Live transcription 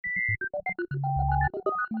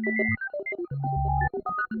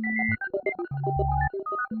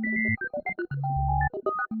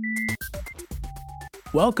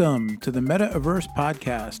Welcome to the Metaverse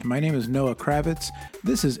Podcast. My name is Noah Kravitz.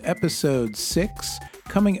 This is episode 6.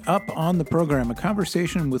 Coming up on the program, a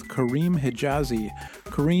conversation with Karim Hijazi.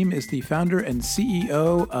 Karim is the founder and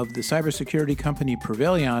CEO of the cybersecurity company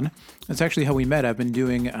Prevaion. That's actually how we met. I've been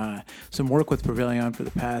doing some work with Prevaion for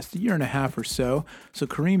the past year and a half or so. So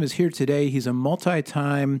Karim is here today. He's a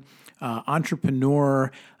multi-time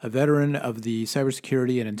entrepreneur, a veteran of the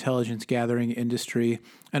cybersecurity and intelligence gathering industry,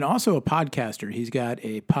 and also a podcaster. He's got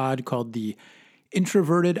a pod called the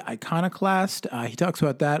Introverted Iconoclast. He talks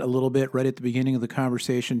about that a little bit right at the beginning of the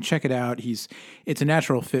conversation. Check it out. It's a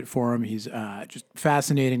natural fit for him. He's just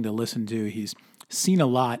fascinating to listen to. He's seen a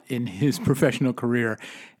lot in his professional career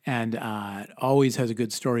and always has a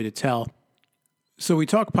good story to tell. So we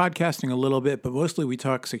talk podcasting a little bit, but mostly we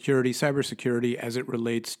talk security, cybersecurity as it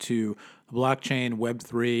relates to the blockchain,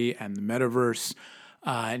 Web3, and the metaverse.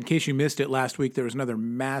 In case you missed it last week, there was another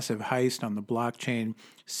massive heist on the blockchain,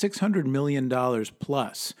 $600 million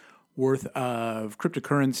plus worth of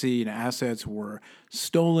cryptocurrency and assets were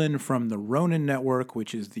stolen from the Ronin network,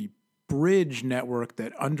 which is the bridge network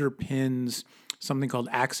that underpins something called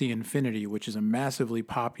Axie Infinity, which is a massively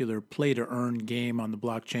popular play-to-earn game on the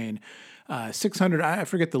blockchain. I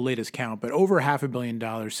forget the latest count, but over $500 million,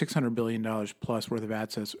 $600 billion plus worth of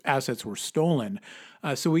assets were stolen.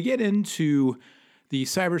 So we get into the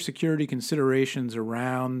cybersecurity considerations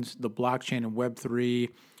around the blockchain and Web3,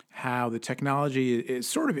 how the technology is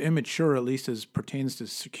sort of immature, at least as pertains to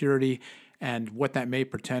security, and what that may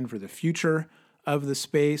portend for the future of the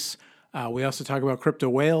space. We also talk about crypto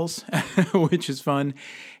whales, which is fun.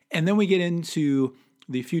 And then we get into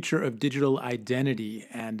the future of digital identity.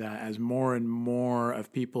 And as more and more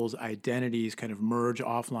of people's identities kind of merge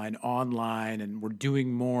offline, online, and we're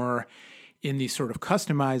doing more in these sort of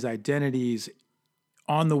customized identities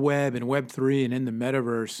on the web and Web3 and in the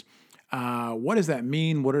metaverse, what does that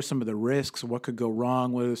mean? What are some of the risks? What could go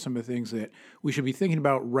wrong? What are some of the things that we should be thinking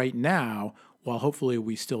about right now while hopefully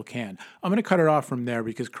we still can? I'm going to cut it off from there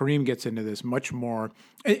because Karim gets into this much more.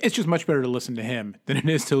 It's just much better to listen to him than it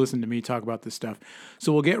is to listen to me talk about this stuff.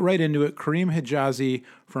 So we'll get right into it. Karim Hijazi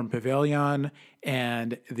from Prevaion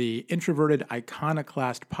and the Introverted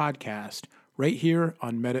Iconoclast podcast right here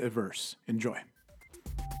on Metaverse. Enjoy.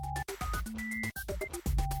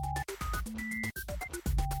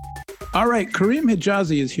 All right, Karim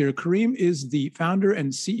Hijazi is here. Karim is the founder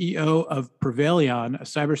and CEO of Prevaion, a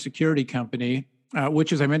cybersecurity company,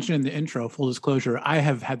 which, as I mentioned in the intro, full disclosure, I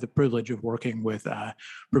have had the privilege of working with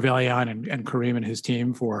Prevaion and Karim and his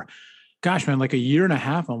team for, like a year and a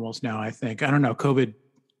half almost now, I think. I don't know, COVID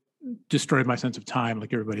destroyed my sense of time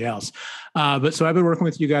like everybody else. But so I've been working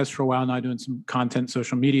with you guys for a while now, doing some content,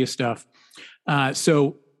 social media stuff.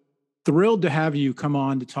 So thrilled to have you come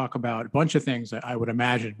on to talk about a bunch of things that I would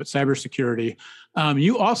imagine, but cybersecurity.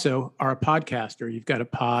 You also are a podcaster. You've got a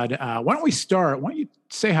pod. Why don't we start? Why don't you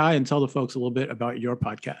say hi and tell the folks a little bit about your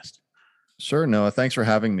podcast? Sure, Noah. Thanks for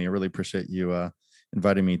having me. I really appreciate you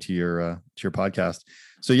inviting me to your podcast.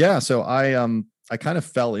 So I kind of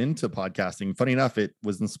fell into podcasting. Funny enough, it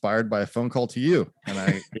was inspired by a phone call to you, and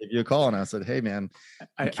I gave you a call and I said, "Hey, man,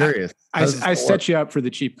 I'm curious." I set you up for the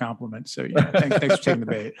cheap compliment, so yeah, thanks for taking the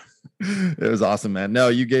bait. It was awesome, man. No,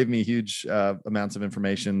 you gave me huge amounts of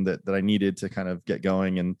information that I needed to kind of get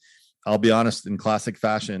going. And I'll be honest, in classic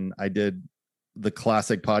fashion, I did the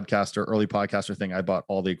classic early podcaster thing. I bought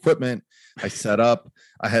all the equipment, I set up,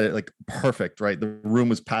 I had it like perfect, right? The room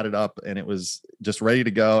was padded up and it was just ready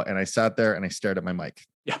to go. And I sat there and I stared at my mic.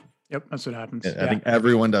 Yeah. Yep. That's what happens. I think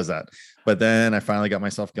everyone does that. But then I finally got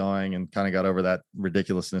myself going and kind of got over that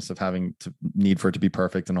ridiculousness of having to need for it to be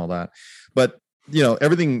perfect and all that. But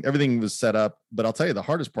everything was set up, but I'll tell you, the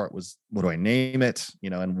hardest part was, what do I name it?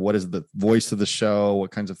 And what is the voice of the show?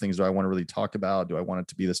 What kinds of things do I want to really talk about? Do I want it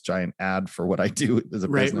to be this giant ad for what I do as a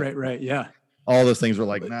business? Right. Yeah. All those things were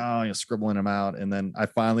like, no, scribbling them out. And then I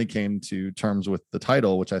finally came to terms with the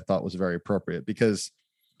title, which I thought was very appropriate because,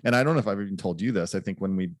 and I don't know if I've even told you this. I think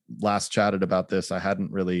when we last chatted about this, I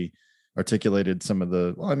hadn't really articulated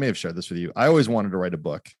I may have shared this with you. I always wanted to write a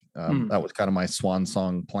book. That was kind of my swan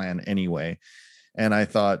song plan anyway. And I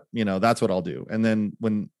thought, that's what I'll do. And then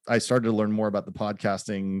when I started to learn more about the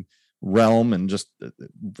podcasting realm and just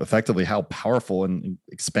effectively how powerful and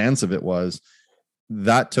expansive it was,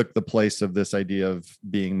 that took the place of this idea of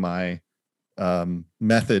being my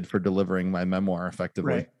method for delivering my memoir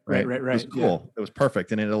effectively. Right. It was cool. Yeah. It was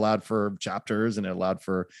perfect. And it allowed for chapters, and it allowed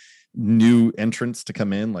for new entrants to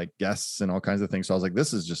come in, like guests and all kinds of things. So I was like,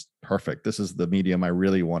 this is just perfect. This is the medium I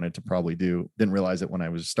really wanted to probably do. Didn't realize it when I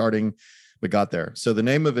was starting, but got there. So the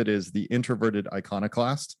name of it is The Introverted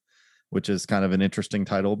Iconoclast, which is kind of an interesting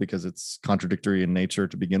title because it's contradictory in nature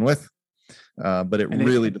to begin with. But it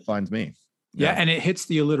really defines me. Yeah, and it hits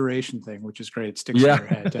the alliteration thing, which is great. It sticks in your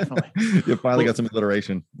head, definitely. You finally got some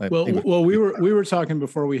alliteration. Well, we were talking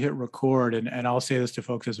before we hit record, and I'll say this to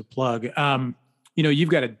folks as a plug. You've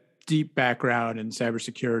got a deep background in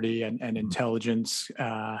cybersecurity and intelligence,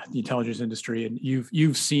 the intelligence industry, and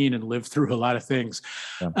you've seen and lived through a lot of things.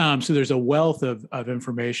 Yeah. So there's a wealth of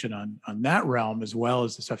information on that realm, as well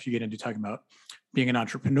as the stuff you get into talking about being an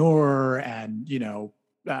entrepreneur and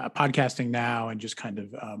podcasting now, and just kind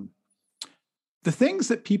of the things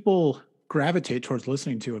that people gravitate towards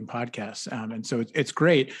listening to in podcasts. And so it's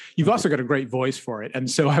great. You've also got a great voice for it. And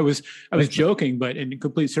so I was joking, but in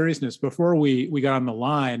complete seriousness, before we got on the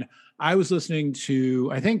line, I was listening to,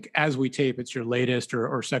 I think as we tape, it's your latest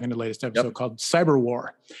or second to latest episode called Cyber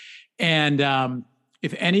War. And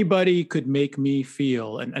if anybody could make me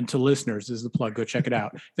feel, and to listeners, this is the plug, go check it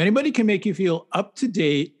out. If anybody can make you feel up to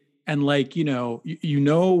date and like, you know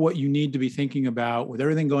what you need to be thinking about with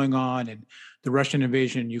everything going on and the Russian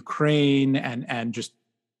invasion in Ukraine and just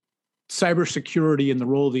cybersecurity and the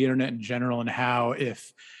role of the internet in general, and how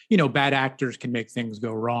if, bad actors can make things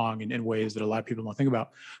go wrong in ways that a lot of people don't think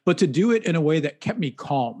about, but to do it in a way that kept me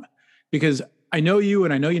calm, because I know you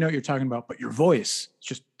and I know you know what you're talking about, but your voice is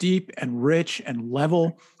just deep and rich and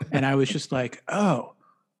level. And I was just like, oh,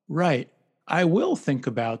 right. I will think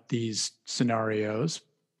about these scenarios,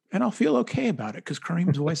 and I'll feel okay about it because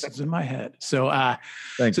Karim's voice is in my head. So,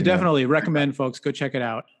 definitely recommend folks go check it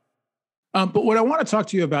out. But what I want to talk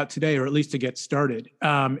to you about today, or at least to get started,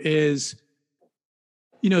 is,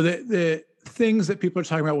 the things that people are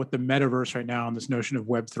talking about with the metaverse right now, and this notion of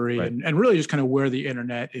Web3, and really just kind of where the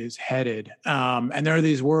internet is headed. And there are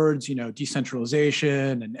these words,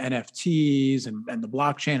 decentralization and NFTs and the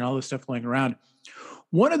blockchain and all this stuff going around.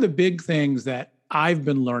 One of the big things that I've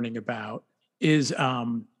been learning about is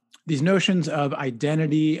these notions of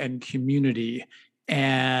identity and community.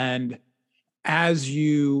 And as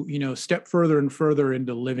you step further and further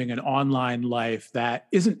into living an online life that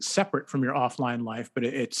isn't separate from your offline life, but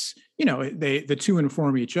it's, the two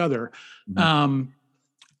inform each other. Mm-hmm.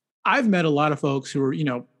 I've met a lot of folks who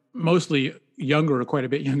are, mostly younger or quite a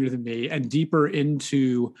bit younger than me, and deeper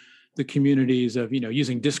into the communities of,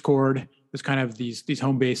 using Discord. There's kind of these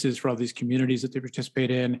home bases for all these communities that they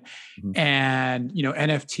participate in, mm-hmm. and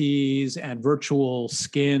NFTs and virtual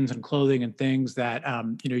skins and clothing and things that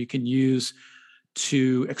you can use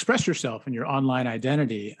to express yourself in your online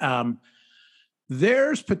identity.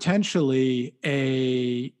 There's potentially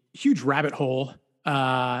a huge rabbit hole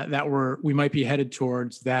that we might be headed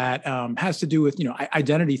towards that has to do with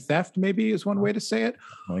identity theft. Maybe is one way to say it.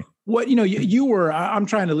 Right. What you were. I'm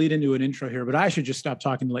trying to lead into an intro here, but I should just stop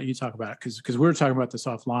talking and let you talk about it because we were talking about this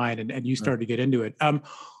offline and you started to get into it.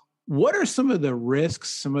 What are some of the risks,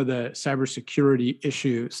 some of the cybersecurity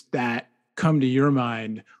issues that come to your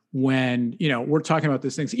mind when we're talking about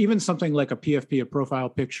these things? Even something like a PFP, a profile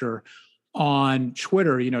picture on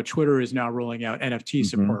Twitter. Twitter is now rolling out NFT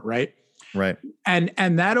support, right? Right.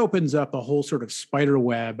 And that opens up a whole sort of spider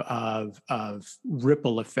web of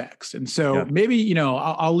ripple effects. And so maybe,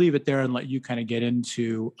 I'll leave it there and let you kind of get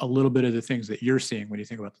into a little bit of the things that you're seeing when you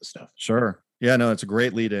think about this stuff. Sure. Yeah, no, it's a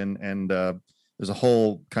great lead in. And there's a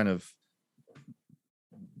whole kind of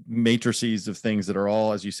matrices of things that are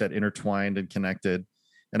all, as you said, intertwined and connected.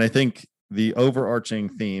 And I think the overarching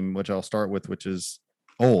theme, which I'll start with, which is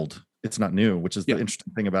old, it's not new, which is the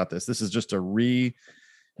interesting thing about this. This is just a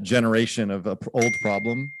regeneration of an old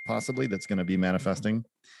problem, possibly, that's going to be manifesting,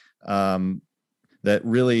 that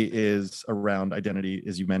really is around identity,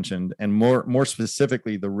 as you mentioned, and more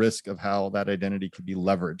specifically, the risk of how that identity could be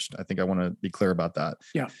leveraged. I think I want to be clear about that.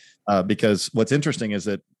 Yeah. Because what's interesting is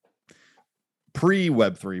that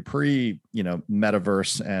pre-Web3,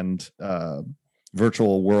 metaverse and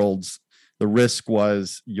virtual worlds, the risk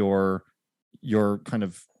was your kind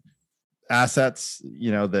of assets,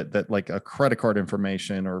 that like a credit card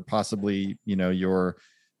information, or possibly, your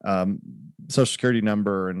social security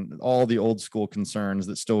number, and all the old school concerns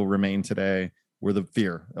that still remain today were the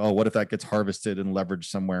fear. Oh, what if that gets harvested and leveraged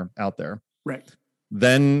somewhere out there? Right.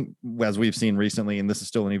 Then, as we've seen recently, and this is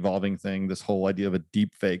still an evolving thing, this whole idea of a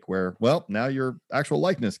deep fake where, well, now your actual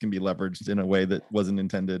likeness can be leveraged in a way that wasn't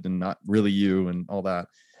intended and not really you and all that.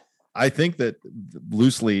 I think that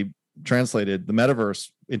loosely translated, the metaverse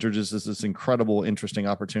introduces this incredible, interesting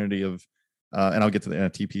opportunity of, and I'll get to the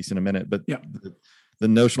NFT piece in a minute, but the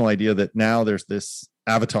notional idea that now there's this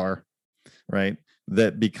avatar, right,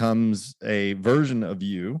 that becomes a version of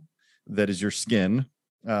you that is your skin,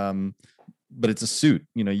 but it's a suit.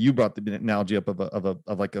 You brought the analogy up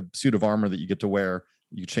of like a suit of armor that you get to wear.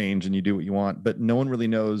 You change and you do what you want, but no one really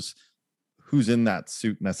knows who's in that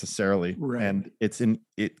suit necessarily. Right. And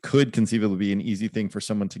it could conceivably be an easy thing for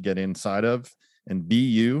someone to get inside of and be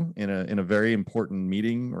you in a very important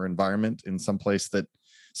meeting or environment in some place that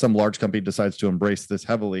some large company decides to embrace this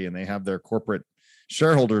heavily, and they have their corporate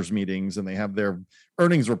shareholders meetings and they have their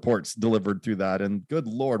earnings reports delivered through that. And good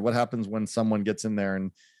Lord, what happens when someone gets in there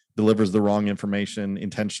and delivers the wrong information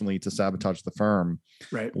intentionally to sabotage the firm?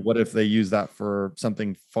 Right. What if they use that for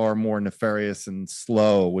something far more nefarious and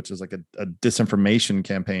slow, which is like a disinformation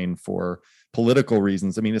campaign for political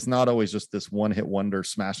reasons? I mean, it's not always just this one-hit wonder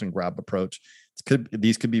smash and grab approach.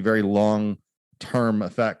 These could be very long-term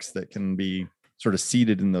effects that can be sort of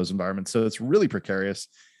seeded in those environments. So it's really precarious.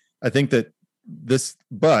 I think that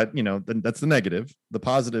but that's the negative. The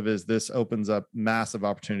positive is this opens up massive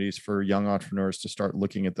opportunities for young entrepreneurs to start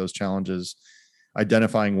looking at those challenges,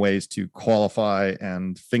 identifying ways to qualify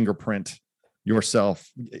and fingerprint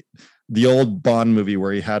yourself. The old Bond movie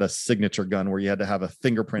where he had a signature gun where you had to have a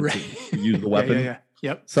fingerprint to use the weapon. Yeah.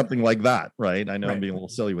 Yep. Something like that, right? I know I'm being a little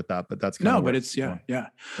silly with that, but that's kind of but it's yeah.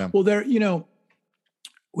 Well, there,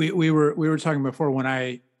 we were talking before when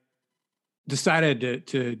I decided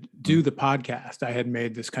to do the podcast. I had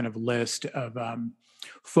made this kind of list of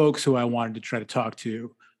folks who I wanted to try to talk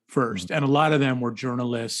to first. And a lot of them were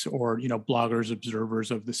journalists or, bloggers, observers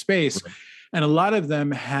of the space. Right. And a lot of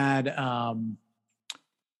them had,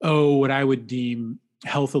 what I would deem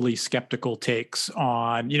healthily skeptical takes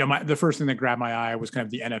on, the first thing that grabbed my eye was kind of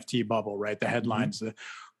the NFT bubble, right? The headlines, the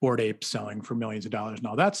Bored Apes selling for millions of dollars and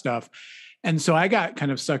all that stuff. And so I got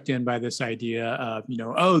kind of sucked in by this idea of,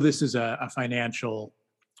 this is a financial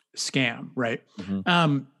scam, right?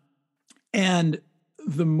 And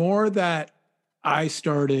the more that I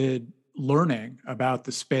started learning about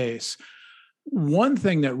the space, one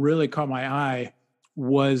thing that really caught my eye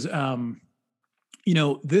was,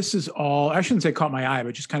 this is all, I shouldn't say caught my eye,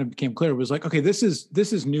 but just kind of became clear. It was like, okay, this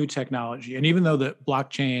is new technology. And even though the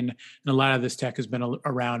blockchain and a lot of this tech has been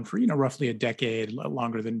around for, roughly a decade,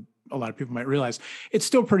 longer than a lot of people might realize, it's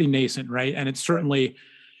still pretty nascent, right? And it's certainly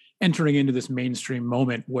entering into this mainstream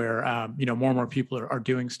moment where, more and more people are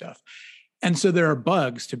doing stuff. And so there are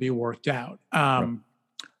bugs to be worked out.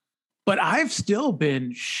 But I've still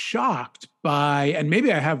been shocked by, and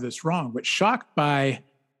maybe I have this wrong, but shocked by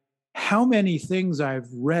how many things I've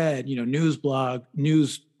read, news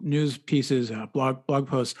pieces, blog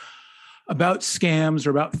posts about scams or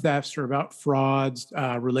about thefts or about frauds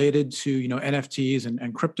related to, NFTs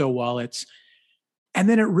and crypto wallets. And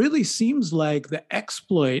then it really seems like the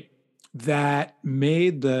exploit that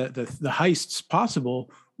made the heists possible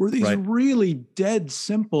were these really dead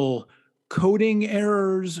simple coding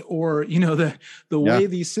errors, or, the way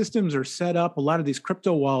these systems are set up. A lot of these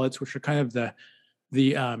crypto wallets, which are kind of the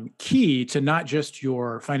key to not just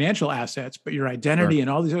your financial assets, but your identity and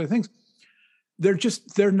all these other things,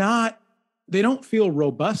 they don't feel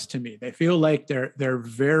robust to me. They feel like they're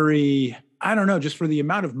very, I don't know, just for the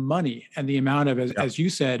amount of money and the amount of, as you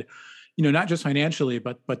said, not just financially,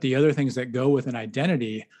 but the other things that go with an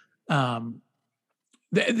identity.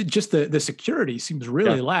 The security seems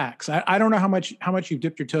really lax. I don't know how much you've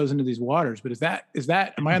dipped your toes into these waters, but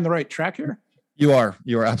am I on the right track here? You are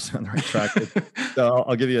absolutely on the right track. So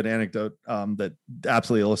I'll give you an anecdote that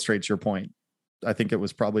absolutely illustrates your point. I think it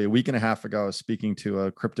was probably a week and a half ago. I was speaking to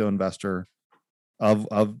a crypto investor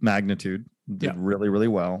of magnitude, did really, really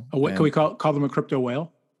well. What can we call them, a crypto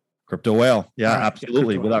whale? Crypto whale. Yeah, right.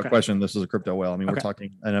 Absolutely. Without question, this is a crypto whale. I mean, we're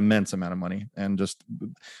talking an immense amount of money, and just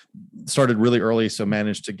started really early. So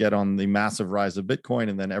managed to get on the massive rise of Bitcoin.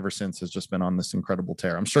 And then ever since has just been on this incredible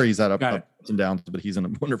tear. I'm sure he's had ups and downs, but he's in a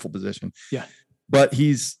wonderful position. Yeah. But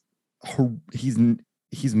he's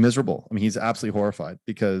miserable. I mean, he's absolutely horrified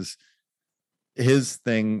because his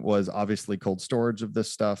thing was obviously cold storage of this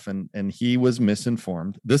stuff. And he was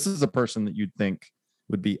misinformed. This is a person that you'd think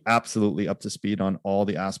would be absolutely up to speed on all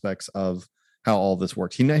the aspects of how all this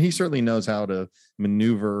works. He certainly knows how to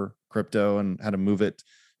maneuver crypto and how to move it.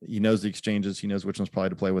 He knows the exchanges. He knows which ones probably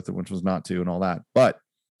to play with and which ones not to and all that. But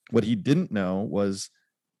what he didn't know was,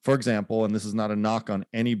 for example, and this is not a knock on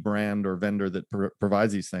any brand or vendor that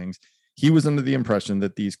provides these things, he was under the impression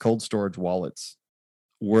that these cold storage wallets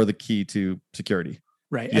were the key to security.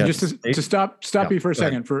 Right. And just to stop you for a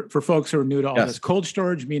second, for folks who are new to all this, cold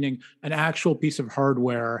storage meaning an actual piece of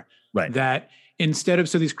hardware Right. that instead of,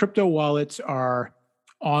 so these crypto wallets are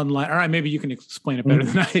online. All right, maybe you can explain it better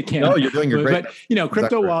than I can. No, you're doing your great. But crypto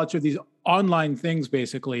Exactly. wallets are these online things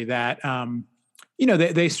basically that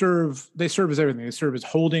they serve as everything. They serve as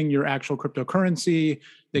holding your actual cryptocurrency.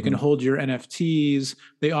 They can hold your NFTs.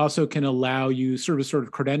 They also can allow you serve as sort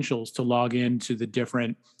of credentials to log into the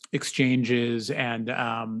different exchanges and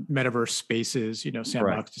metaverse spaces,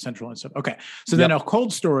 Sandbox, Decentraland stuff. Okay. So then a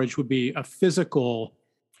cold storage would be a physical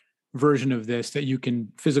version of this that you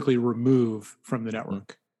can physically remove from the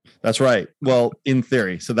network. That's right. Well, in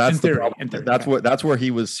theory. So that's the problem. That's where he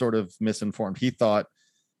was sort of misinformed. He thought,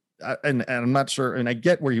 and I'm not sure, and I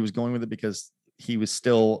get where he was going with it because he was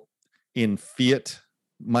still in fiat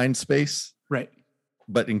mind space. Right.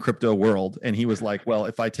 But in crypto world. And he was like, well,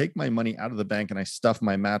 if I take my money out of the bank and I stuff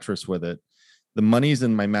my mattress with it, the money's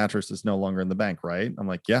in my mattress is no longer in the bank, right? I'm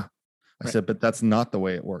like, yeah. I said, but that's not the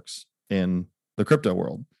way it works in the crypto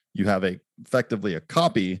world. You have effectively a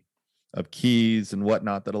copy of keys and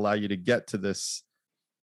whatnot that allow you to get to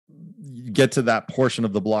that portion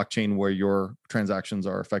of the blockchain where your transactions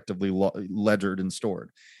are effectively ledgered and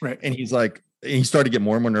stored. Right. And he's like, he started to get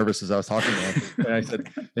more and more nervous as I was talking to him. And I said,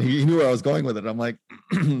 he knew where I was going with it. I'm like,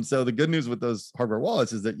 so the good news with those hardware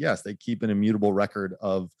wallets is that yes, they keep an immutable record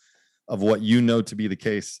of what you know to be the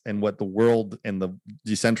case and what the world and the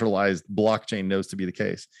decentralized blockchain knows to be the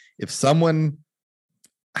case. If someone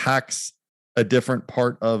hacks a different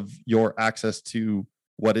part of your access to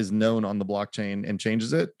what is known on the blockchain and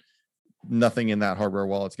changes it, nothing in that hardware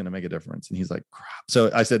wallet's going to make a difference. And he's like, crap.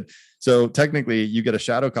 So I said, so technically you get a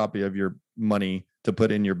shadow copy of your money to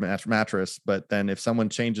put in your mattress. But then if someone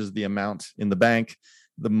changes the amount in the bank,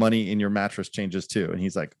 the money in your mattress changes too. And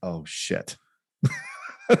he's like, oh shit.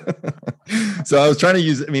 So I was trying to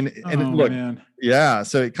use, man. Yeah.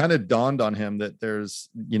 So it kind of dawned on him that there's,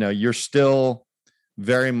 you're still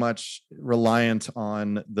very much reliant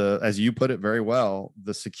on as you put it very well,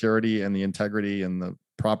 the security and the integrity and the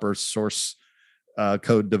proper source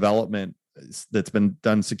code development that's been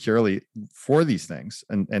done securely for these things.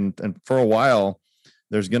 And for a while,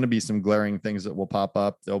 there's going to be some glaring things that will pop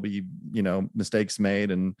up. There'll be, mistakes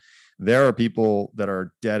made. And there are people that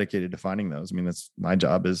are dedicated to finding those. I mean, that's my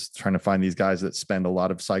job, is trying to find these guys that spend a lot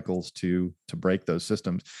of cycles to break those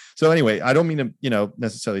systems. So anyway, I don't mean to,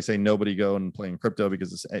 necessarily say nobody go and play in crypto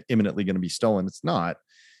because it's imminently going to be stolen. It's not.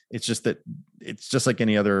 It's just that it's just like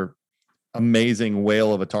any other amazing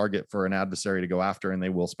whale of a target for an adversary to go after, and they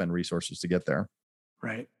will spend resources to get there.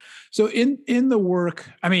 Right. So in the work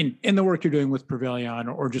you're doing with Pavilion,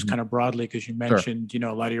 or just kind of broadly, because you mentioned,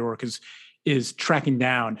 a lot of your work is tracking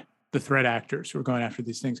down the threat actors who are going after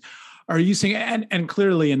these things. Are you seeing, and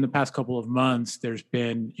clearly in the past couple of months, there's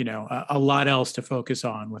been, a lot else to focus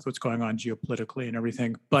on with what's going on geopolitically and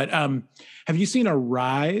everything. But have you seen a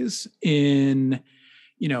rise in,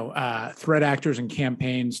 threat actors and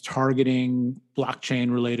campaigns targeting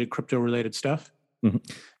blockchain related, crypto related stuff? Mm-hmm.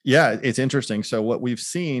 Yeah, it's interesting. So what we've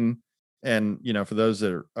seen, and, for those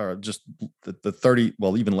that are just the 30,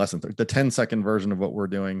 well, even less than 30, the 10-second version of what we're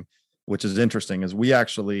doing, which is interesting, is we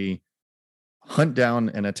actually hunt down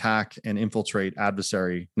and attack and infiltrate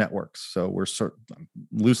adversary networks. So we're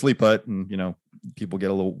loosely put, and, people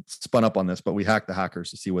get a little spun up on this, but we hack the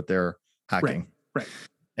hackers to see what they're hacking. Right.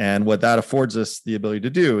 And what that affords us the ability to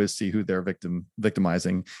do is see who they're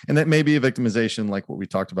victimizing. And that may be a victimization like what we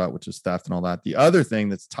talked about, which is theft and all that. The other thing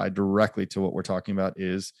that's tied directly to what we're talking about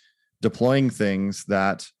is deploying things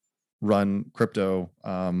that run crypto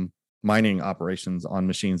mining operations on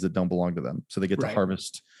machines that don't belong to them. So they get to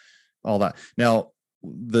harvest all that. Now,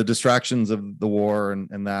 the distractions of the war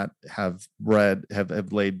and that have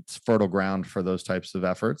laid fertile ground for those types of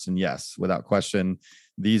efforts. And yes, without question,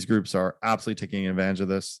 these groups are absolutely taking advantage of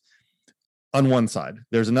this. On one side,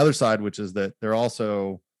 there's another side, which is that they're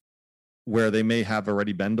also, where they may have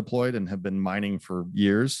already been deployed and have been mining for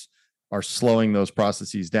years, are slowing those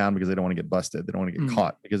processes down because they don't want to get busted. They don't want to get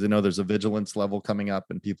caught, because they know there's a vigilance level coming up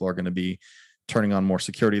and people are going to be turning on more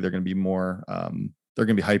security. They're going to be more, they're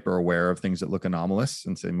going to be hyper aware of things that look anomalous.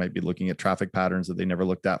 And so they might be looking at traffic patterns that they never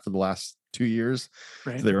looked at for the last 2 years.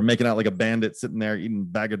 Right. So they were making out like a bandit sitting there eating a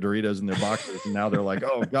bag of Doritos in their boxes. And now they're like,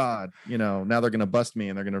 oh God, now they're going to bust me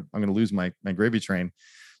and I'm going to lose my gravy train.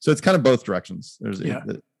 So it's kind of both directions.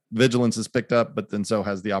 The vigilance is picked up, but then so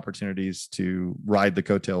has the opportunities to ride the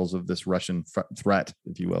coattails of this Russian threat,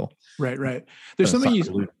 if you will. Right. There's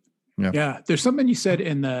something there's something you said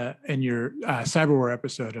in your cyberwar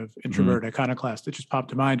episode of Introvert Iconoclast that just popped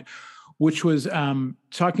to mind, which was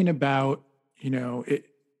talking about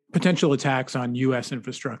potential attacks on U.S.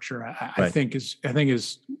 infrastructure. I think is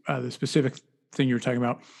the specific thing you were talking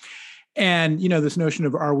about. And, this notion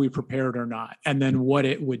of, are we prepared or not? And then what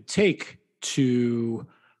it would take to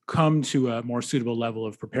come to a more suitable level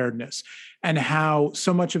of preparedness, and how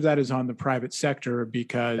so much of that is on the private sector,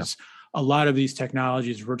 because a lot of these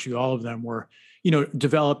technologies, virtually all of them, were,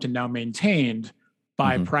 developed and now maintained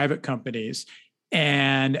by private companies.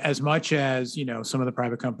 And as much as, some of the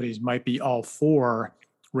private companies might be all for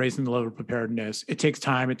raising the level of preparedness, it takes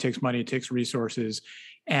time, it takes money, it takes resources.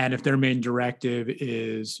 And if their main directive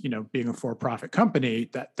is, being a for-profit company,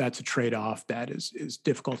 that's a trade-off that is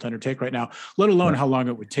difficult to undertake right now, let alone how long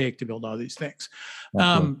it would take to build all these things.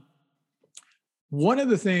 One of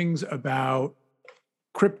the things about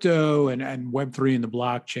crypto and Web3 and the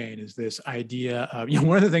blockchain is this idea of,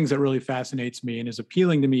 one of the things that really fascinates me and is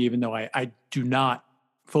appealing to me, even though I do not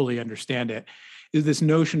fully understand it, is this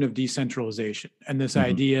notion of decentralization and this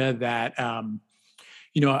idea that,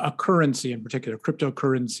 a currency, in particular,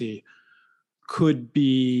 cryptocurrency, could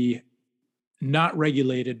be not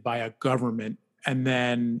regulated by a government,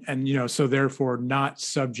 so therefore not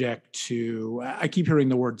subject to, I keep hearing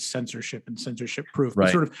the word censorship and censorship proof, but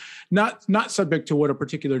sort of not subject to what a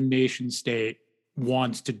particular nation state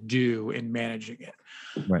wants to do in managing it.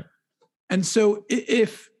 Right. And so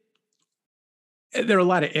if there are a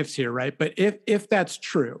lot of ifs here, right? But if that's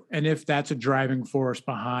true, and if that's a driving force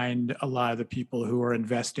behind a lot of the people who are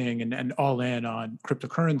investing and all in on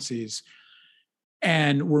cryptocurrencies,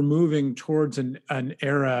 and we're moving towards an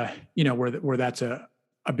era, where that's a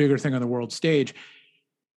bigger thing on the world stage,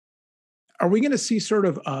 are we going to see sort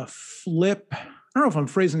of a flip? I don't know if I'm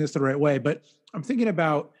phrasing this the right way, but I'm thinking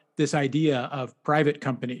about this idea of private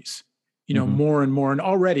companies, more and more. And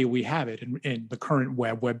already we have it in the current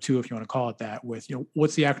Web 2, if you want to call it that, with,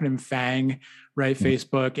 what's the acronym FANG, right?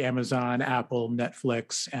 Facebook, Amazon, Apple,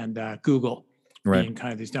 Netflix, and Google being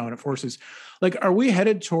kind of these dominant forces. Like, are we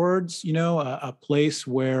headed towards, a place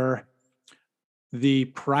where the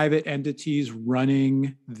private entities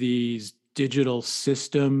running these digital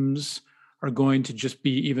systems are going to just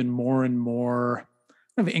be even more and more, I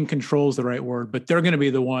don't know if in control is the right word, but they're going to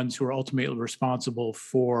be the ones who are ultimately responsible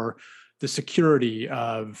for the security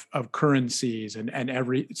of currencies and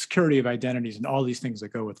every security of identities and all these things that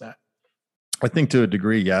go with that? I think to a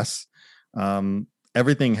degree, yes.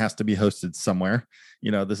 Everything has to be hosted somewhere.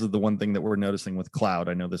 This is the one thing that we're noticing with cloud.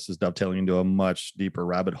 I know this is dovetailing into a much deeper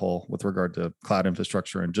rabbit hole with regard to cloud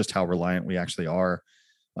infrastructure and just how reliant we actually are.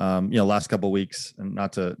 Last couple of weeks, and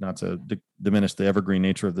not to diminish the evergreen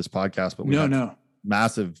nature of this podcast, but we had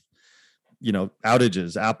massive,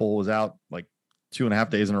 outages. Apple was out like 2.5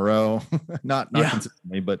 days in a row, not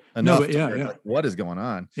consistently, but enough. Like, what is going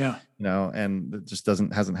on? And it just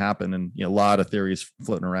hasn't happened. And a lot of theories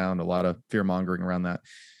floating around, a lot of fear mongering around that.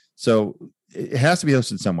 So it has to be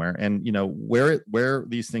hosted somewhere. And where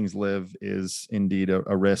these things live is indeed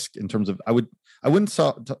a risk in terms of, I wouldn't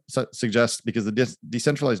suggest, because the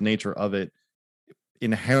decentralized nature of it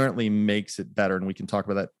inherently makes it better. And we can talk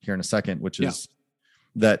about that here in a second, which is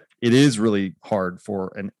that it is really hard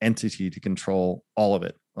for an entity to control all of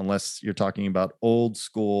it, unless you're talking about old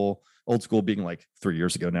school being like 3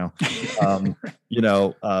 years ago now,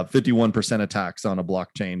 51% attacks on a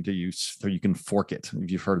blockchain so you can fork it.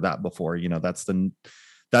 If you've heard that before, that's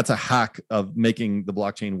a hack of making the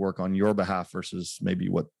blockchain work on your behalf versus maybe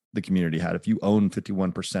what the community had. If you own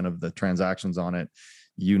 51% of the transactions on it,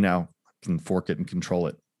 you now can fork it and control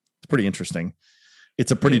it. It's pretty interesting.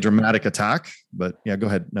 It's a pretty dramatic attack, but go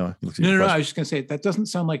ahead. No, I was just going to say, that doesn't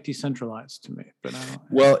sound like decentralized to me, but I don't.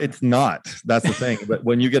 Well, it's not. That's the thing. But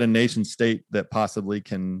when you get a nation state that possibly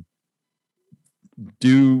can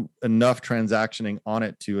do enough transactioning on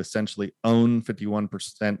it to essentially own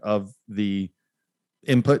 51% of the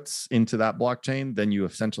inputs into that blockchain, then you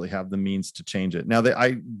essentially have the means to change it. Now,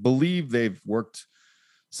 I believe they've worked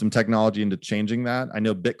some technology into changing that. I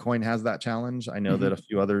know Bitcoin has that challenge. I know that a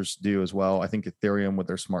few others do as well. I think Ethereum with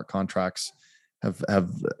their smart contracts have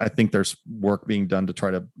I think there's work being done to try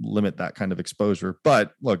to limit that kind of exposure.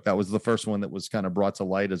 But look, that was the first one that was kind of brought to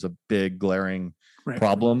light as a big glaring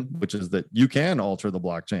problem, which is that you can alter the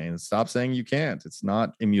blockchain. Stop saying you can't. It's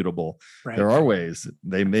not immutable. There are ways.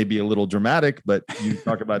 They may be a little dramatic, but you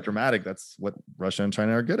talk about dramatic, that's what Russia and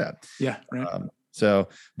China are good at.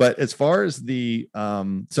 But as far as the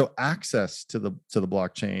access to the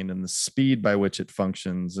blockchain and the speed by which it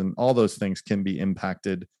functions and all those things can be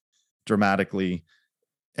impacted dramatically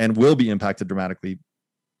and will be impacted dramatically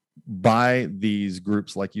by these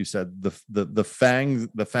groups. Like you said, the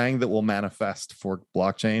fang that will manifest for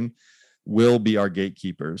blockchain will be our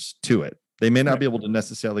gatekeepers to it. They may not be able to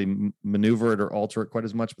necessarily maneuver it or alter it quite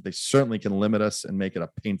as much, but they certainly can limit us and make it a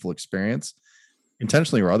painful experience.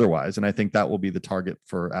 intentionally or otherwise. And I think that will be the target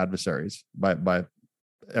for adversaries by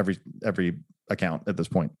every account at this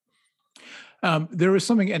point. There was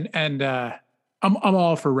something, and I'm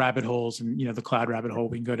all for rabbit holes, and the cloud rabbit hole.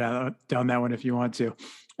 We can go down that one if you want to.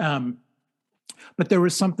 But there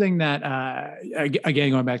was something that, again,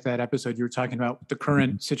 going back to that episode, you were talking about the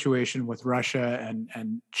current situation with Russia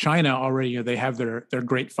and China already. They have their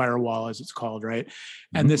Great Firewall, as it's called, right?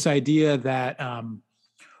 Mm-hmm. And this idea that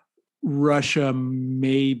Russia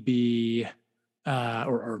may be,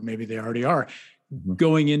 or maybe they already are,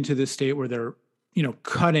 going into this state where they're,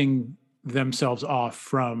 cutting themselves off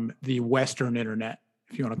from the Western internet,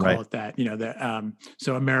 if you want to call it that.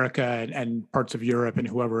 So America and parts of Europe and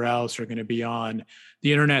whoever else are going to be on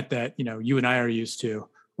the internet that, you and I are used to,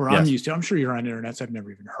 or I'm used to. I'm sure you're on internets I've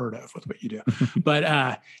never even heard of with what you do.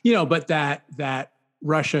 But, but that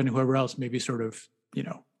Russia and whoever else may be sort of,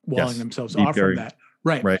 walling themselves off from that.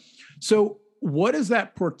 Right. So what does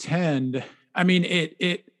that portend? I mean,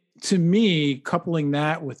 it to me, coupling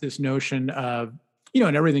that with this notion of,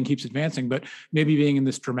 and everything keeps advancing, but maybe being in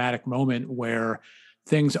this dramatic moment where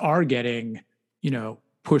things are getting,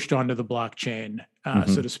 pushed onto the blockchain,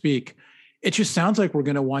 so to speak. It just sounds like we're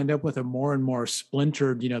going to wind up with a more and more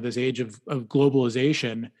splintered, this age of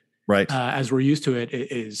globalization, right? As we're used to it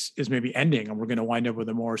is maybe ending, and we're going to wind up with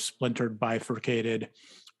a more splintered, bifurcated,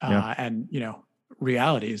 and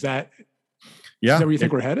reality. Is that where you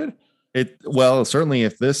think we're headed? Well, certainly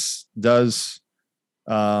if this does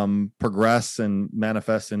progress and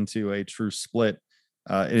manifest into a true split,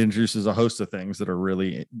 it introduces a host of things that are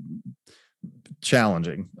really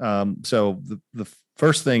challenging. So the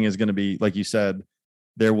first thing is going to be, like you said,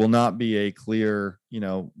 there will not be a clear,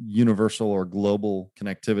 universal or global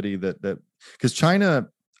connectivity that because China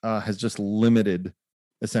has just limited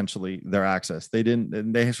essentially their access. They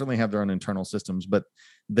certainly have their own internal systems, but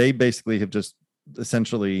they basically have just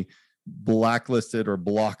essentially blacklisted or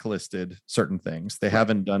blocklisted certain things. They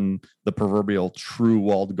haven't done the proverbial true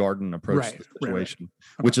walled garden approach to the situation,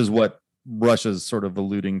 which is what Russia's sort of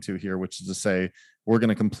alluding to here, which is to say we're going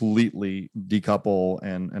to completely decouple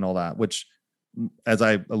and all that, which, as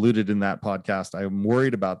I alluded in that podcast, I'm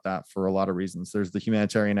worried about that for a lot of reasons. There's the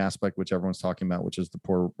humanitarian aspect, which everyone's talking about, which is the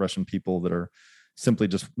poor Russian people that are simply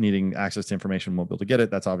just needing access to information, won't be able to get it.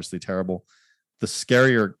 That's obviously terrible. The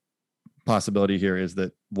scarier possibility here is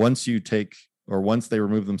that once they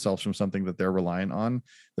remove themselves from something that they're reliant on,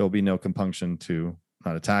 there will be no compunction to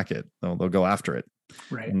not attack it. They'll go after it.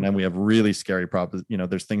 Right. And then we have really scary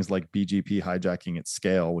there's things like BGP hijacking at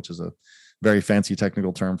scale, which is a very fancy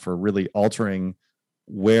technical term for really altering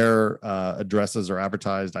where addresses are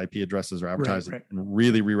advertised, IP addresses are advertised, and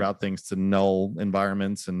really reroute things to null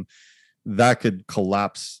environments. And that could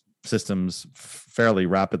collapse systems fairly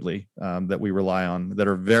rapidly that we rely on that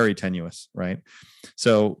are very tenuous, right?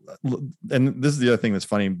 So, and this is the other thing that's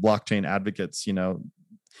funny, blockchain advocates, the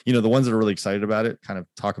ones that are really excited about it kind of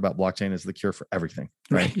talk about blockchain as the cure for everything,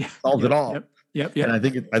 right? Solves it all. Yep. And I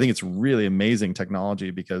think it's really amazing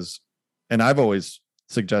technology because, and I've always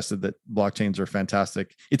suggested that blockchains are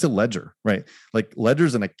fantastic. It's a ledger, right? Like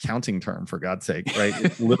ledger's an accounting term, for God's sake, right?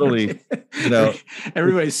 It's literally,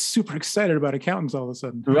 everybody's super excited about accountants all of a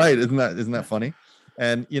sudden, right? Isn't that funny?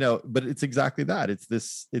 And but it's exactly that. It's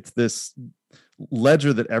this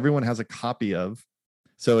ledger that everyone has a copy of,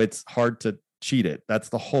 so it's hard to cheat it. That's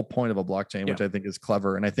the whole point of a blockchain, which I think is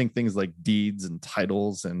clever. And I think things like deeds and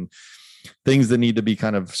titles and things that need to be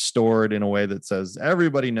kind of stored in a way that says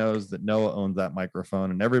everybody knows that Noah owns that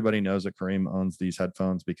microphone and everybody knows that Karim owns these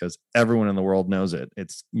headphones because everyone in the world knows it.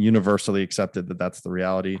 It's universally accepted that that's the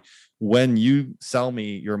reality. When you sell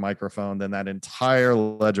me your microphone, then that entire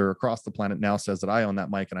ledger across the planet now says that I own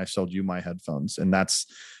that mic and I sold you my headphones. And that's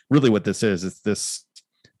really what this is. It's this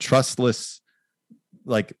trustless,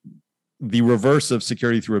 like the reverse of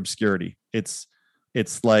security through obscurity. It's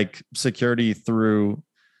like security through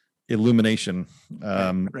illumination,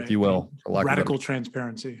 if you will, radical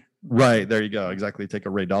transparency. Right, there you go. Exactly. Take a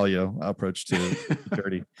Ray Dalio approach to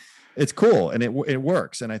security. It's cool and it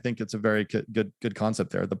works, and I think it's a very good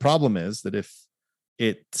concept there. The problem is that if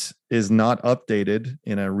it is not updated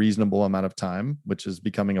in a reasonable amount of time, which is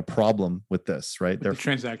becoming a problem with this, right? The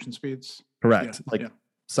transaction speeds. Correct.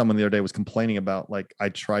 Someone the other day was complaining about, like, I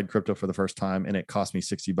tried crypto for the first time and it cost me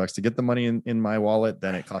 $60 to get the money in my wallet.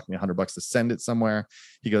 Then it cost me $100 to send it somewhere.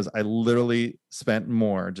 He goes, I literally spent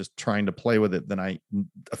more just trying to play with it than I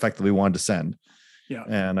effectively wanted to send. Yeah.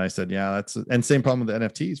 And I said, and same problem with the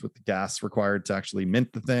NFTs, with the gas required to actually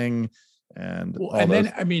mint the thing. And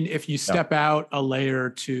then, I mean, if you step out a layer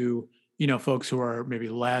to, folks who are maybe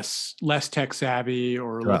less tech savvy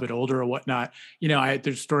or a little bit older or whatnot, there's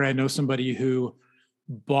a story. I know somebody who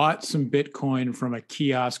bought some Bitcoin from a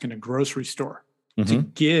kiosk in a grocery store to Mm-hmm.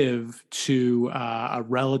 give to a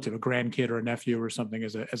relative, a grandkid or a nephew or something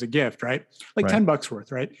as a gift, right? Like Right. $10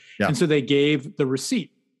 worth, right? Yeah. And so they gave the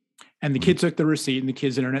receipt. And the Mhm. kid took the receipt, and the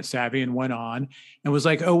kid's internet savvy and went on and was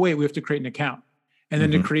like, oh, wait, we have to create an account. And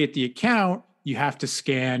then to create the account, you have to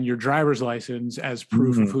scan your driver's license as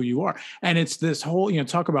proof of who you are. And it's this whole,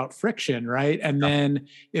 talk about friction, right? And then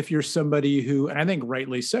if you're somebody who, and I think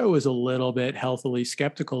rightly so, is a little bit healthily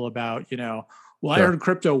skeptical about, well, I heard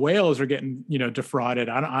crypto whales are getting, defrauded.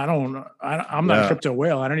 I'm not a crypto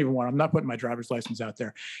whale. I'm not putting my driver's license out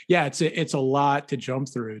there. Yeah, it's a lot to jump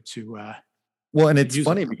through to Well, and it's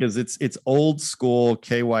funny because it's old school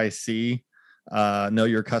KYC, know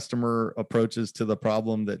your customer approaches to the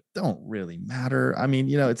problem that don't really matter. I mean,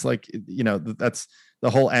 it's like, that's the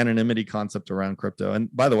whole anonymity concept around crypto. And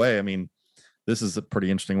by the way, I mean, this is a pretty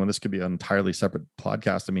interesting one. This could be an entirely separate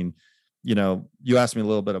podcast. I mean, you asked me a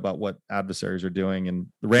little bit about what adversaries are doing, and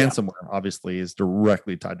the ransomware obviously is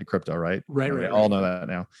directly tied to crypto, right? Right. We all know that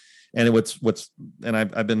now. And and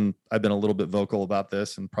I've been a little bit vocal about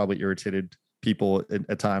this and probably irritated people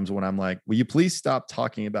at times when I'm like, will you please stop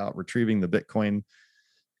talking about retrieving the Bitcoin,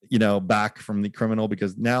 back from the criminal,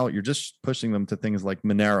 because now you're just pushing them to things like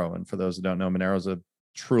Monero. And for those who don't know, Monero is a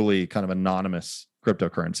truly kind of anonymous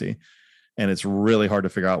cryptocurrency. And it's really hard to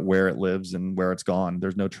figure out where it lives and where it's gone.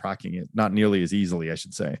 There's no tracking it, not nearly as easily, I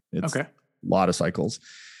should say. It's a lot of cycles.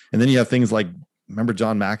 And then you have things like, remember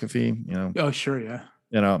John McAfee, Oh, sure. Yeah.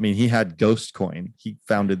 I mean, he had Ghost Coin. He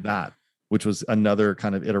founded that, which was another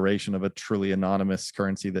kind of iteration of a truly anonymous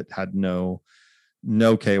currency that had no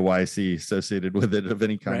KYC associated with it of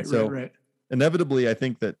any kind. Right. Inevitably, I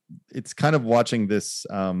think that it's kind of watching this.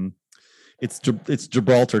 It's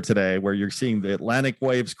Gibraltar today, where you're seeing the Atlantic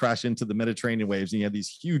waves crash into the Mediterranean waves, and you have these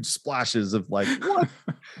huge splashes of like, what,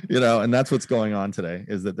 and that's what's going on today,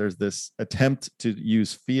 is that there's this attempt to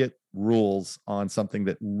use fiat rules on something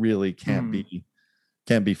that really can't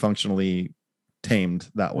be functionally tamed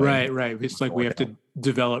that way. Right. It's like we have to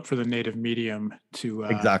develop for the native medium to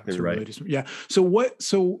exactly to right. Really do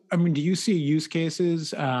So I mean, do you see use cases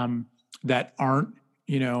that aren't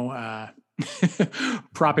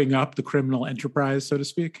propping up the criminal enterprise, so to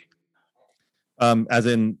speak? As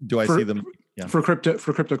in, do I see them for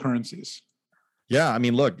cryptocurrencies? Yeah, I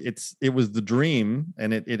mean, look, it was the dream,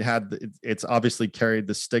 and it's obviously carried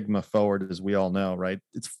the stigma forward, as we all know, right?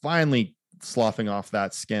 It's finally sloughing off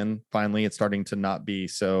that skin. Finally, it's starting to not be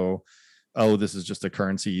so, oh, this is just a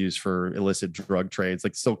currency used for illicit drug trades.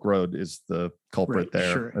 Like Silk Road is the culprit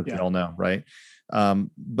there, as we all know, right?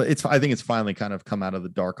 But I think it's finally kind of come out of the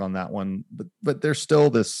dark on that one. But there's still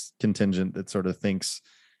this contingent that sort of thinks,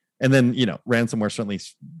 and then ransomware certainly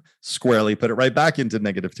squarely put it right back into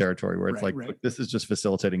negative territory, where it's look, this is just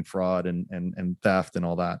facilitating fraud and theft and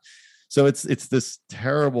all that. So it's this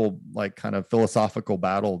terrible, like, kind of philosophical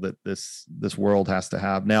battle that this world has to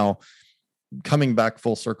have. Now, coming back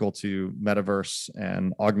full circle to metaverse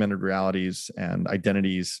and augmented realities and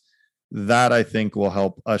identities, that I think will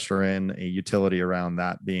help usher in a utility around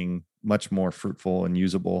that being much more fruitful and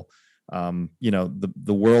usable. The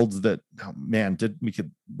worlds that,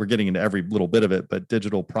 we're getting into every little bit of it, but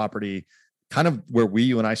digital property, kind of where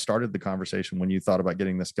you and I started the conversation when you thought about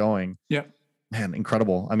getting this going. Yeah. Man,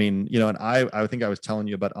 incredible. I mean, and I think I was telling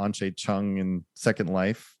you about Anshe Chung in Second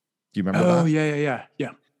Life. Do you remember that? Oh,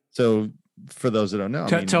 yeah. So for those that don't know,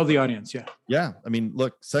 tell the audience. Yeah. I mean,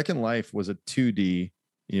 look, Second Life was a 2D,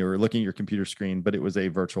 you're looking at your computer screen, but it was a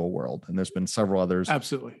virtual world. And there's been several others.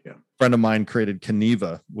 Absolutely. Yeah. A friend of mine created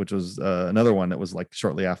Kaniva, which was another one that was like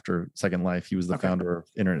shortly after Second Life. He was the founder of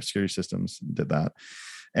Internet Security Systems, did that.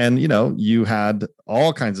 And, you had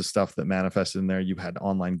all kinds of stuff that manifested in there. You had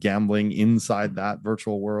online gambling inside that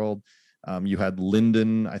virtual world. You had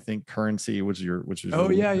Linden, I think, currency, which is. Oh,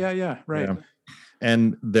 yeah. Right.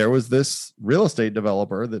 And there was this real estate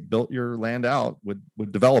developer that built your land out,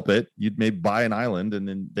 would develop it. You'd maybe buy an island, and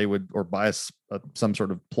then they would, or buy some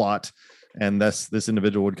sort of plot. And this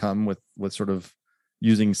individual would come with sort of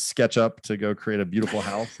using SketchUp to go create a beautiful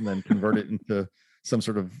house and then convert it into some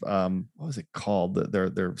sort of, what was it called?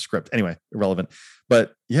 Their script. Anyway, irrelevant.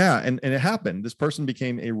 But yeah, and it happened. This person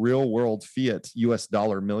became a real world fiat US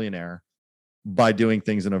dollar millionaire by doing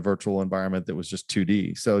things in a virtual environment that was just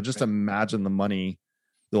 2D. So just imagine the money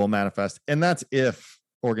that will manifest. And that's if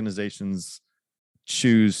organizations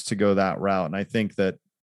choose to go that route. And I think that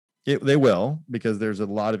they will, because there's a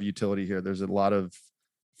lot of utility here. There's a lot of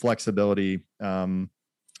flexibility.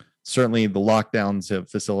 Certainly the lockdowns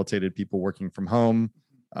have facilitated people working from home.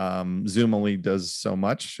 Zoom only does so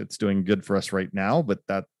much. It's doing good for us right now, but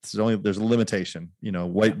there's a limitation.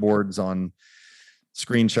 Whiteboards on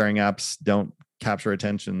screen sharing apps don't capture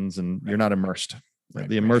attentions, and you're not immersed.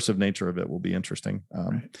 The immersive nature of it will be interesting.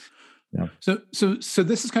 Yeah. So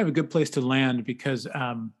this is kind of a good place to land, because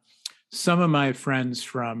some of my friends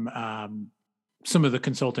from some of the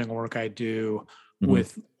consulting work I do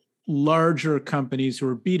with larger companies who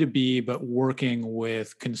are B2B, but working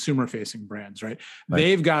with consumer facing brands, right?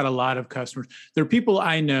 They've got a lot of customers. There are people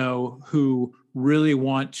I know who really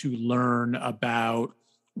want to learn about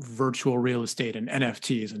virtual real estate and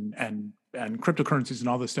NFTs and cryptocurrencies and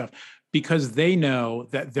all this stuff, because they know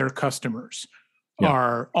that their customers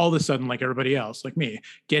are all of a sudden, like everybody else, like me,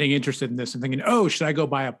 getting interested in this and thinking, oh, should I go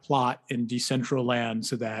buy a plot in Decentraland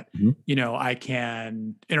so that, I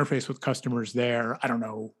can interface with customers there? I don't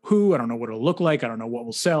know who, I don't know what it'll look like. I don't know what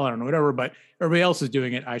will sell. I don't know whatever, but everybody else is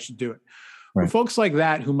doing it. I should do it. For folks like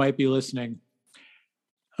that who might be listening,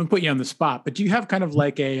 I'm putting you on the spot, but do you have kind of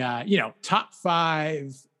like a, top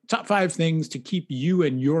five things to keep you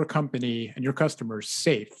and your company and your customers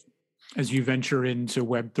safe as you venture into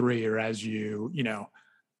Web3, or as you,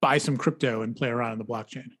 buy some crypto and play around in the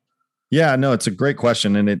blockchain? Yeah, no, it's a great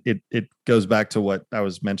question. And it goes back to what I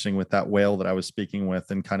was mentioning with that whale that I was speaking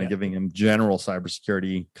with, and kind of giving him general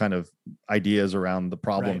cybersecurity kind of ideas around the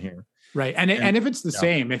problem here. Right. And if it's the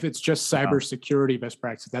same, if it's just cybersecurity best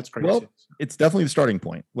practices, that's great. Well, it's definitely the starting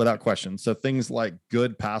point without question. So things like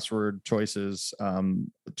good password choices,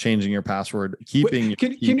 changing your password, keeping.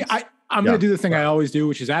 I'm going to do the thing I always do,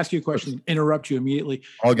 which is ask you a question, interrupt you immediately.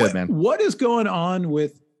 All good, man. What is going on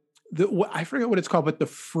with I forget what it's called, but the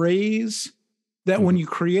phrase that when you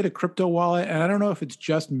create a crypto wallet, and I don't know if it's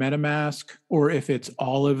just MetaMask or if it's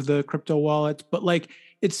all of the crypto wallets, but like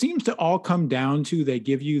it seems to all come down to, they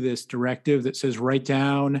give you this directive that says, write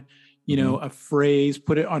down, a phrase,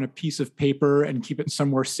 put it on a piece of paper and keep it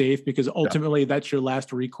somewhere safe, because ultimately that's your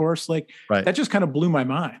last recourse. Like that just kind of blew my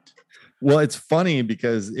mind. Well, it's funny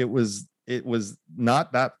because it was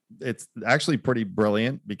not that. It's actually pretty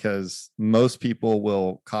brilliant, because most people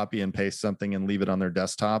will copy and paste something and leave it on their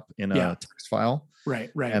desktop in a text file.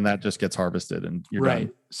 Right. And that just gets harvested and you're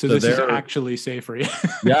done. So this is actually safer.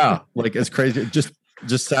 Like it's crazy.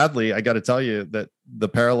 Just sadly, I got to tell you that the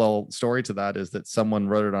parallel story to that is that someone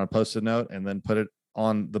wrote it on a Post-it note and then put it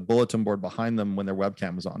on the bulletin board behind them when their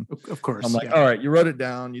webcam was on. Of course. I'm like, all right, you wrote it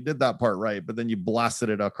down, you did that part right, but then you blasted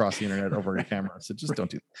it across the internet over your camera. So just don't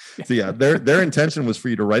do that. So their intention was for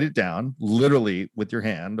you to write it down literally with your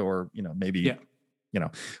hand, or maybe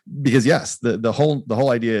because the whole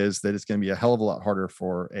idea is that it's going to be a hell of a lot harder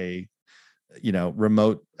for a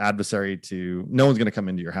remote adversary no one's going to come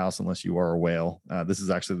into your house unless you are a whale. This is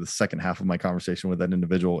actually the second half of my conversation with that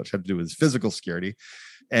individual, which had to do with physical security,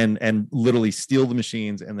 and literally steal the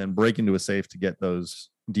machines and then break into a safe to get those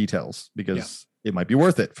details, because it might be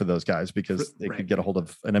worth it for those guys, because they could get a hold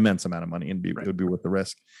of an immense amount of money and it would be worth the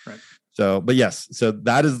risk. So, but yes, so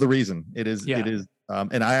that is the reason it is.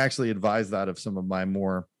 And I actually advise that of some of my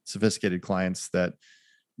more sophisticated clients, that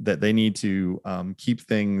they need to keep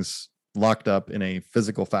things locked up in a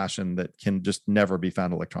physical fashion that can just never be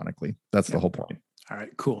found electronically. That's the whole point. All right,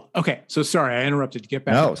 cool. Okay. So sorry, I interrupted. Get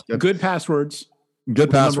back. No, good passwords.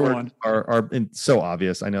 Good passwords are so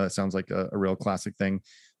obvious. I know that sounds like a real classic thing.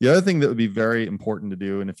 The other thing that would be very important to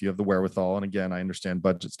do, and if you have the wherewithal, and again, I understand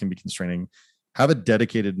budgets can be constraining, have a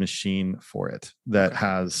dedicated machine for it that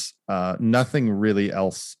has nothing really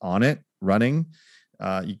else on it running.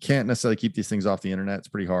 You can't necessarily keep these things off the internet. It's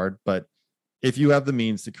pretty hard, but if you have the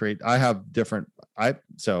means to create,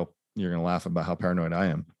 so you're going to laugh about how paranoid I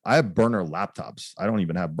am. I have burner laptops. I don't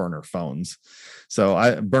even have burner phones. So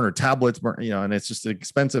I burner tablets, and it's just an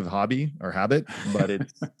expensive hobby or habit, but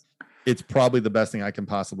it's probably the best thing I can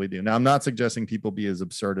possibly do. Now, I'm not suggesting people be as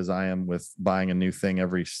absurd as I am with buying a new thing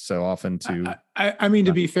every so often I mean,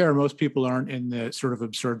 to be fair, most people aren't in the sort of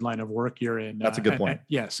absurd line of work you're in. That's a good point.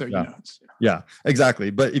 So, yeah, exactly.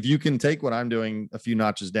 But if you can take what I'm doing a few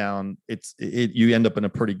notches down, you end up in a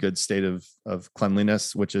pretty good state of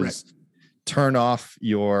cleanliness, which is turn off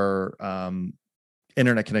your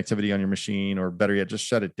internet connectivity on your machine, or better yet, just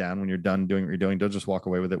shut it down when you're done doing what you're doing. Don't just walk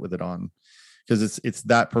away with it on. Because it's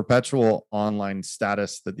that perpetual online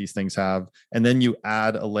status that these things have. And then you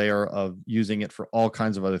add a layer of using it for all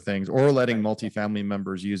kinds of other things, or letting multifamily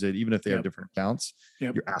members use it, even if they have different accounts.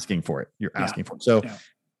 You're asking for it. So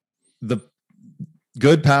the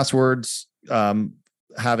good passwords,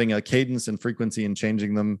 having a cadence and frequency and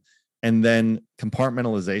changing them, and then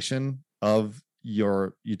compartmentalization of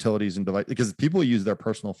your utilities and device, because people use their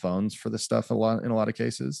personal phones for this stuff in a lot of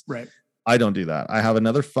cases. Right. I don't do that. I have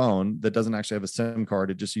another phone that doesn't actually have a SIM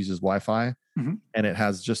card. It just uses Wi-Fi, and it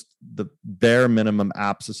has just the bare minimum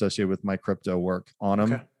apps associated with my crypto work on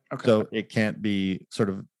them. Okay. So it can't be sort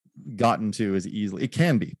of gotten to as easily. It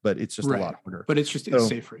can be, but it's just a lot harder. But it's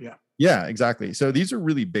safer. Yeah. Yeah, exactly. So these are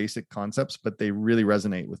really basic concepts, but they really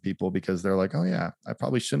resonate with people because they're like, oh yeah, I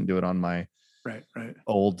probably shouldn't do it on my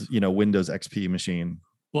old, Windows XP machine.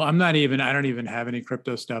 Well, I don't even have any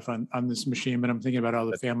crypto stuff on this machine, but I'm thinking about all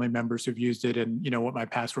the family members who've used it and, what my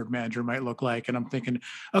password manager might look like. And I'm thinking,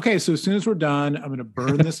 okay, so as soon as we're done, I'm going to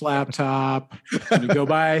burn this laptop, I'm going to go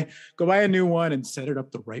buy a new one and set it up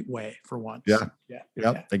the right way for once.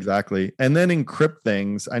 Yeah, exactly. And then encrypt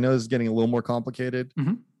things. I know this is getting a little more complicated,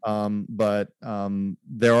 but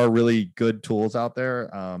there are really good tools out there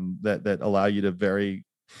that allow you to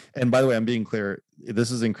and by the way, I'm being clear, this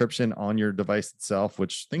is encryption on your device itself,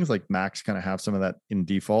 which things like Macs kind of have some of that in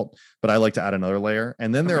default, but I like to add another layer.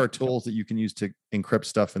 And then there are tools that you can use to encrypt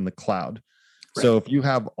stuff in the cloud. Right. So if you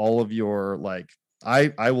have all of your,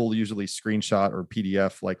 I will usually screenshot or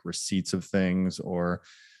PDF like receipts of things or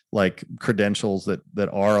like credentials that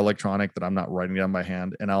are electronic that I'm not writing down by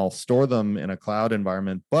hand, and I'll store them in a cloud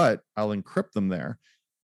environment, but I'll encrypt them there.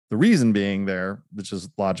 The reason being there, which is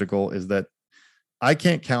logical, is that I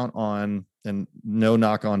can't count on, and no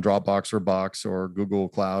knock on Dropbox or Box or Google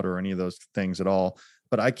Cloud or any of those things at all,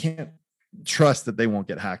 but I can't trust that they won't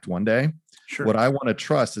get hacked one day. Sure. What I want to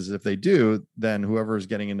trust is if they do, then whoever is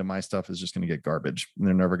getting into my stuff is just going to get garbage and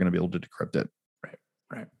they're never going to be able to decrypt it.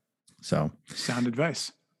 Right. So sound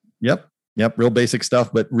advice. Yep. Real basic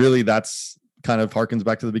stuff, but really that's kind of harkens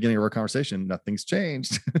back to the beginning of our conversation. Nothing's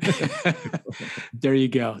changed. There you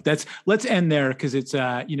go. Let's end there because it's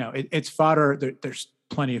it's fodder. There's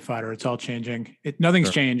plenty of fodder. It's all changing.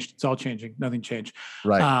 Nothing's changed. It's all changing. Nothing changed.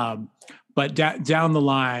 Right. But down the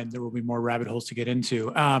line, there will be more rabbit holes to get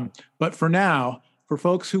into. But for now, for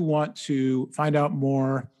folks who want to find out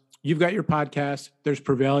more, you've got your podcast. There's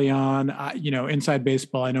Prevaion. Inside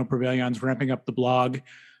Baseball. I know Prevailion's ramping up the blog.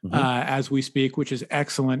 As we speak, which is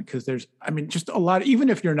excellent because there's, just a lot, even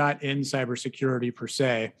if you're not in cybersecurity per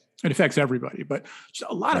se, it affects everybody, but just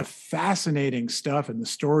a lot of fascinating stuff and the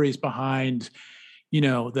stories behind,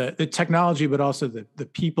 the technology, but also the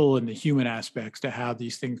people and the human aspects to how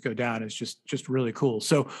these things go down is just really cool.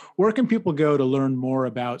 So where can people go to learn more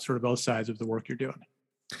about sort of both sides of the work you're doing?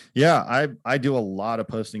 Yeah, I do a lot of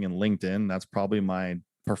posting in LinkedIn. That's probably my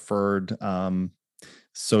preferred,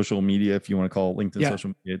 social media, if you want to call it LinkedIn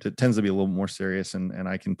social media. It tends to be a little more serious and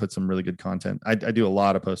I can put some really good content. I do a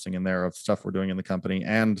lot of posting in there of stuff we're doing in the company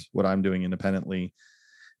and what I'm doing independently.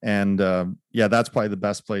 And that's probably the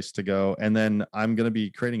best place to go. And then I'm going to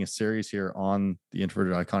be creating a series here on the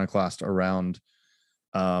Introverted Iconoclast around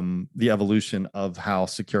the evolution of how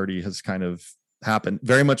security has kind of happened.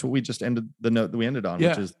 Very much what we just ended the note that we ended on,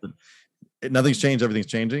 which is nothing's changed, everything's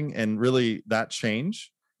changing. And really that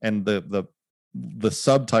change and the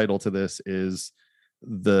subtitle to this is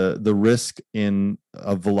the risk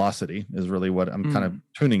of velocity is really what I'm kind of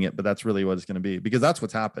tuning it, but that's really what it's going to be because that's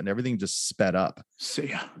what's happened. Everything just sped up. So,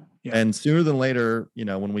 and sooner than later,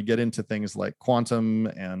 when we get into things like quantum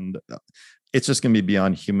and it's just going to be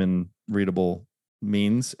beyond human readable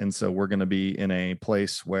means. And so we're going to be in a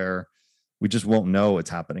place where we just won't know it's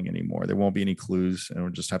happening anymore. There won't be any clues and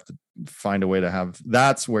we'll just have to find a way to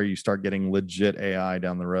that's where you start getting legit AI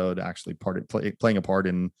down the road, actually playing a part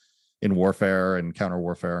in warfare and counter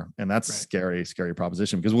warfare. And that's scary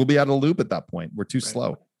proposition because we'll be out of the loop at that point. We're too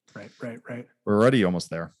slow. Right. We're already almost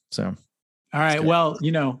there. So. All right. Well,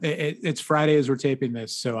 it's Friday as we're taping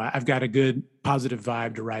this, so I've got a good positive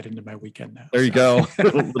vibe to ride into my weekend now. There you go. A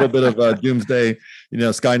little bit of doomsday.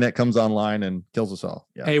 Skynet comes online and kills us all.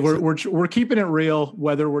 Yeah. Hey, we're keeping it real,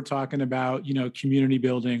 whether we're talking about community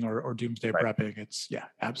building or doomsday prepping. It's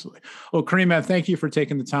absolutely. Well, Karim, thank you for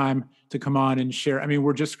taking the time to come on and share.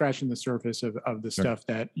 We're just scratching the surface of the stuff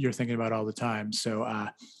that you're thinking about all the time. So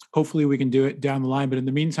hopefully we can do it down the line. But in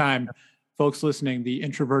the meantime. Folks listening, the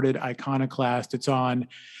Introverted Iconoclast, it's on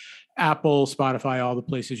Apple, Spotify, all the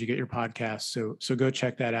places you get your podcasts. So go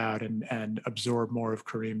check that out and absorb more of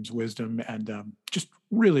Karim's wisdom and just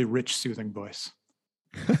really rich, soothing voice.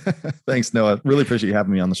 Thanks, Noah. Really appreciate you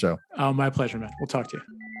having me on the show. Oh, my pleasure, man. We'll talk to you.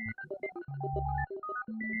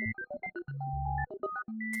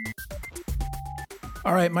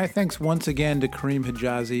 All right. My thanks once again to Karim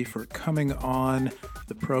Hijazi for coming on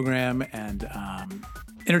the program and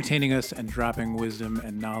entertaining us and dropping wisdom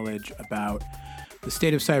and knowledge about the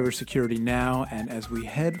state of cybersecurity now. And as we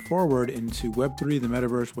head forward into Web3, the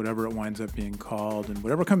metaverse, whatever it winds up being called, and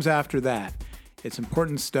whatever comes after that, it's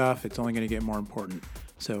important stuff. It's only going to get more important.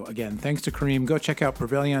 So again, thanks to Karim. Go check out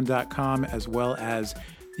Prevaion.com as well as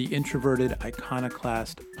the Introverted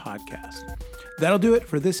Iconoclast podcast. That'll do it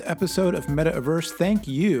for this episode of Metaverse. Thank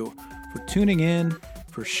you for tuning in.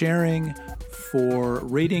 for sharing, for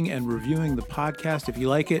rating and reviewing the podcast. If you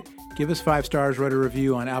like it, give us 5 stars, write a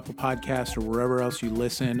review on Apple Podcasts or wherever else you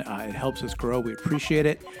listen. It helps us grow. We appreciate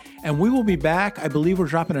it. And we will be back. I believe we're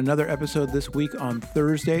dropping another episode this week on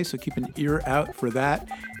Thursday, so keep an ear out for that.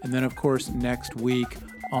 And then, of course, next week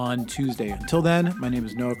on Tuesday. Until then, my name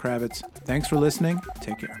is Noah Kravitz. Thanks for listening.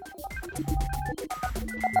 Take care.